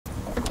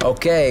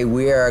Okay,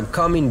 we are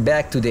coming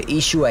back to the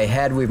issue I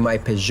had with my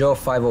Peugeot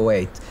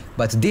 508,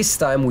 but this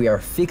time we are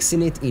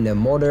fixing it in a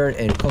modern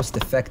and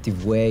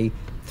cost-effective way,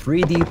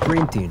 3D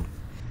printing.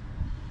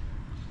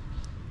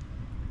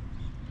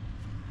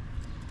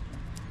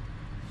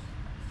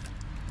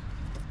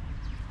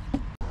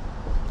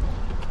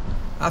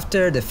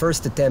 After the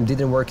first attempt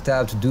didn't work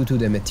out due to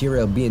the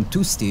material being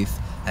too stiff,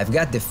 I've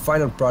got the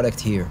final product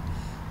here.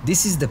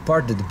 This is the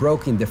part that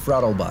broke in the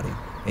throttle body,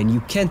 and you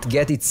can't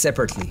get it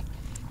separately.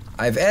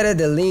 I've added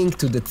a link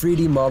to the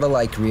 3D model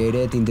I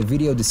created in the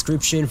video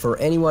description for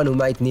anyone who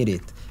might need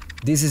it.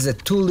 This is a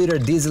 2-liter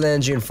diesel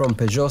engine from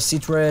Peugeot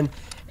Citroen,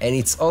 and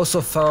it's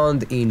also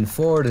found in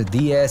Ford,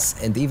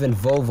 DS and even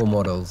Volvo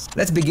models.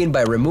 Let's begin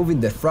by removing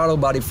the throttle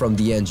body from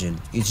the engine.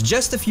 It's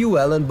just a few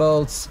Allen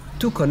bolts,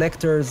 2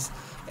 connectors,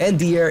 and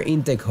the air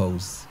intake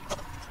hose.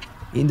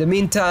 In the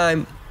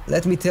meantime,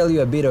 let me tell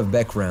you a bit of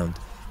background.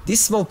 This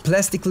small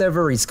plastic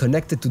lever is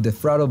connected to the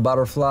throttle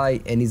butterfly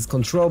and is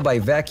controlled by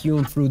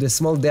vacuum through the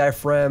small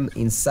diaphragm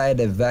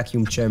inside a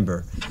vacuum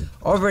chamber.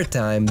 Over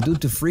time, due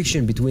to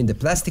friction between the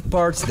plastic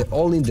parts, the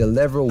hole in the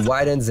lever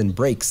widens and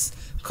breaks,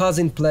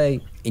 causing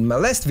play. In my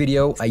last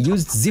video, I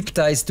used zip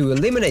ties to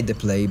eliminate the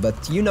play,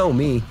 but you know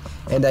me,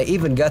 and I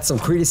even got some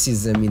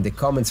criticism in the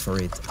comments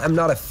for it. I'm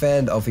not a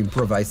fan of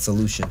improvised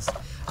solutions.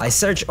 I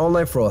searched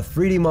online for a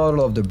 3D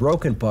model of the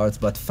broken parts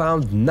but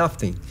found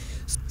nothing.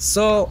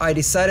 So I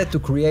decided to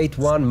create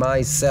one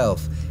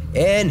myself,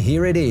 and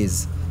here it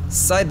is,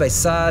 side by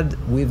side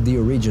with the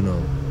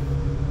original.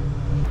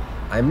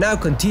 I'm now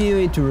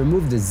continuing to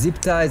remove the zip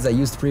ties I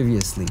used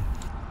previously.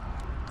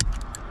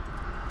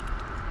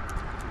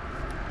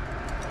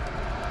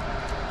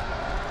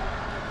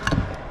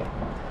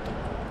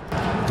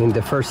 In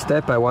the first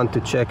step, I want to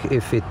check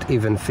if it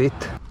even fit.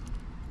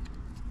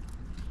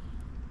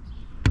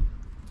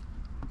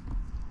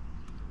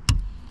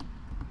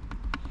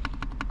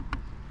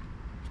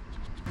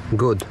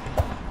 Good.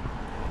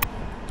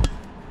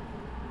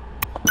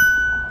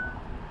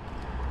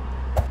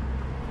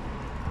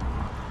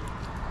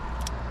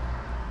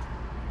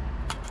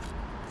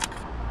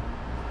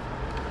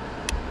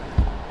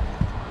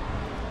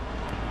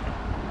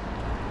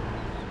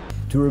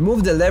 To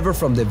remove the lever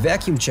from the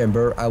vacuum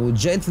chamber, I will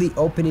gently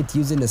open it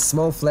using a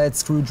small flat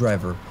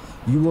screwdriver.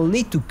 You will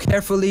need to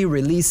carefully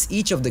release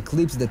each of the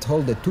clips that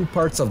hold the 2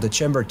 parts of the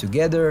chamber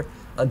together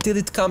until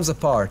it comes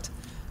apart.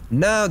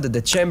 Now that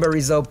the chamber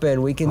is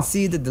open, we can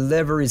see that the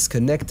lever is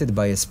connected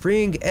by a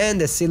spring and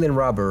a sealing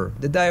rubber,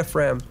 the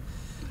diaphragm.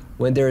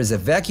 When there is a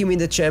vacuum in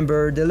the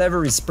chamber, the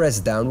lever is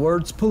pressed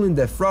downwards, pulling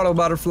the throttle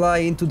butterfly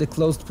into the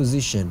closed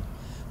position.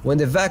 When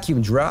the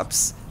vacuum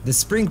drops, the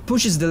spring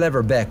pushes the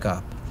lever back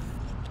up.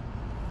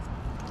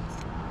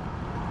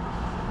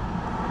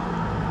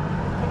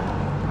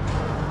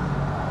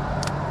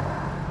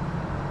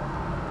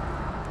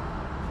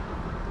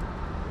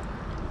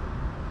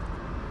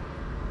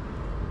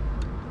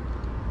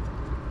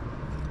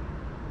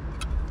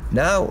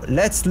 Now,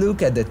 let's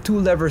look at the 2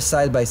 levers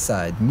side by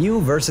side,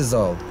 new versus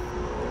old.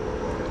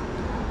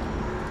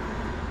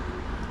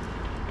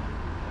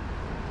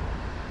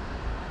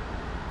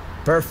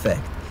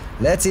 Perfect.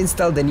 Let's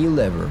install the new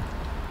lever.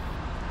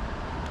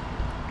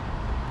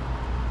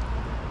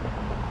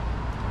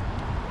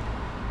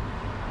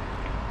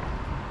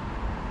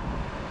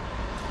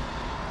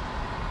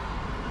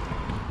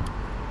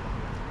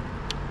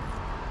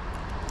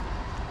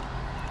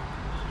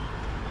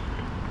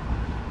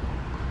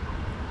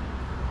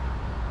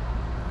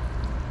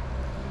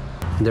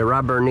 The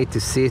rubber needs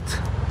to sit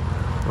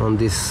on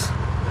this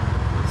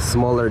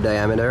smaller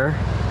diameter.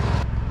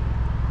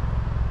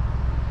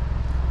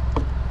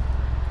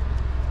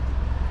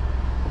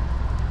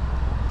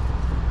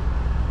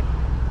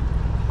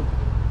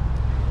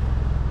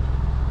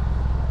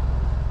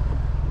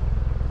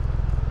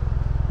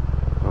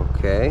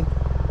 Okay.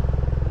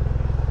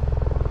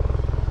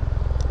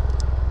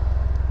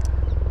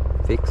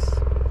 Fix.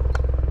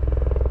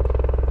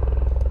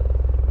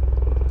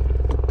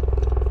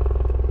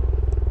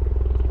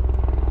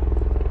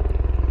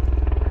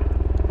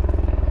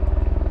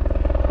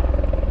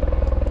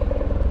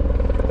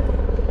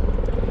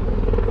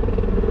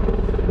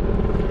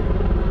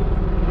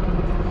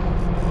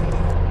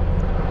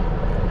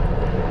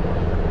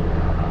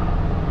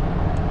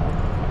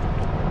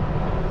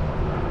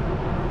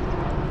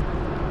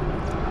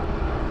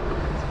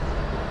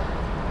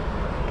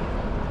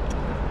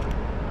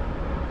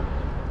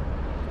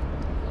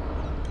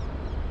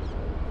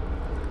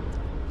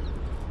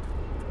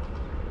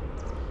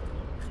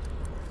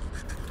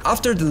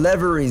 After the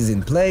lever is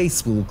in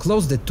place, we will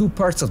close the 2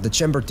 parts of the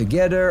chamber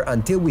together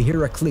until we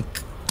hear a click.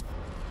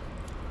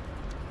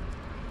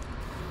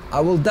 I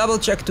will double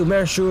check to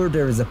make sure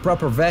there is a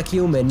proper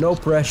vacuum and no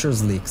pressure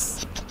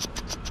leaks.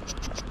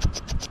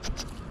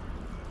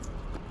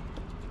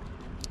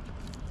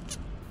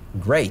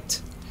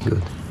 Great.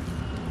 Good.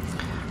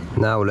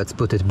 Now let's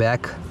put it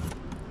back.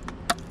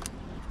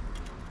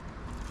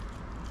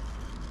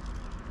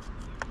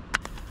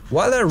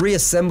 While I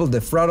reassembled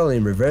the throttle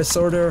in reverse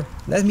order,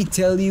 let me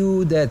tell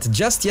you that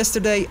just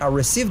yesterday I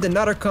received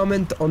another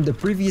comment on the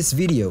previous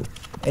video,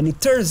 and it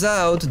turns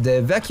out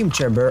the vacuum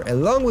chamber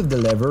along with the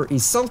lever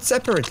is sold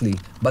separately,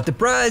 but the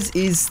price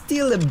is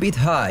still a bit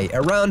high,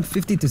 around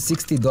 $50 to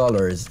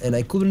 $60, and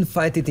I couldn't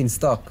find it in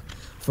stock.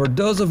 For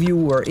those of you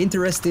who are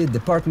interested, the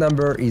part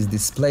number is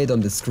displayed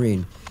on the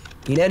screen.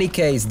 In any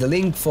case, the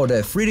link for the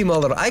 3D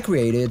model I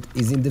created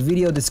is in the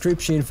video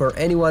description for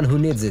anyone who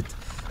needs it.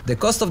 The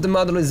cost of the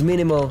model is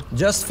minimal,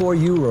 just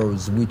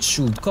 €4, which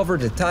should cover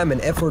the time and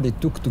effort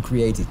it took to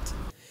create it.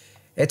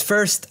 At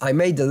first, I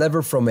made the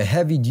lever from a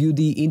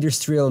heavy-duty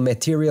industrial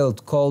material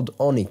called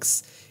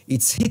onyx.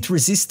 It's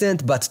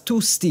heat-resistant but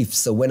too stiff,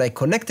 so when I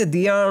connected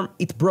the arm,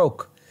 it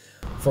broke.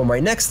 For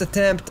my next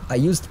attempt, I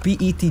used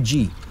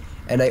PETG,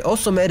 and I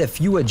also made a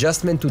few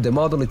adjustments to the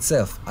model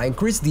itself. I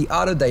increased the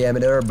auto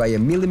diameter by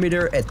 1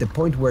 mm at the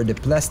point where the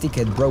plastic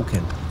had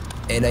broken,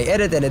 and I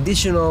added an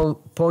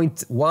additional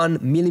 0.1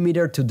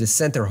 mm to the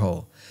center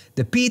hole.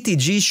 The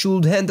PETG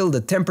should handle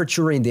the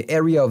temperature in the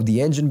area of the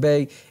engine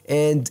bay,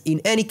 and in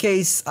any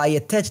case I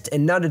attached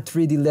another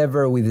 3D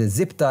lever with a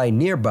zip tie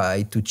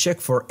nearby to check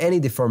for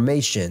any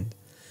deformation.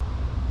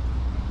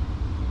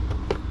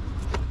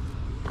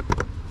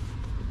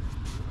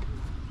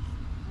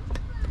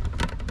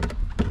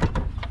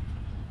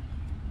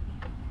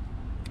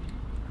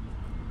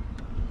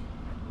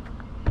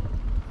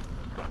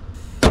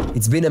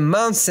 It's been a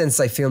month since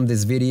I filmed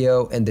this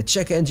video and the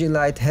check engine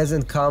light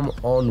hasn't come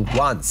on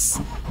once.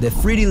 The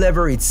 3D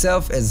lever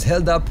itself has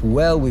held up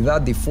well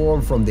without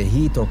deform from the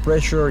heat or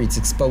pressure it's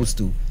exposed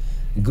to.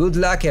 Good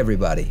luck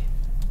everybody!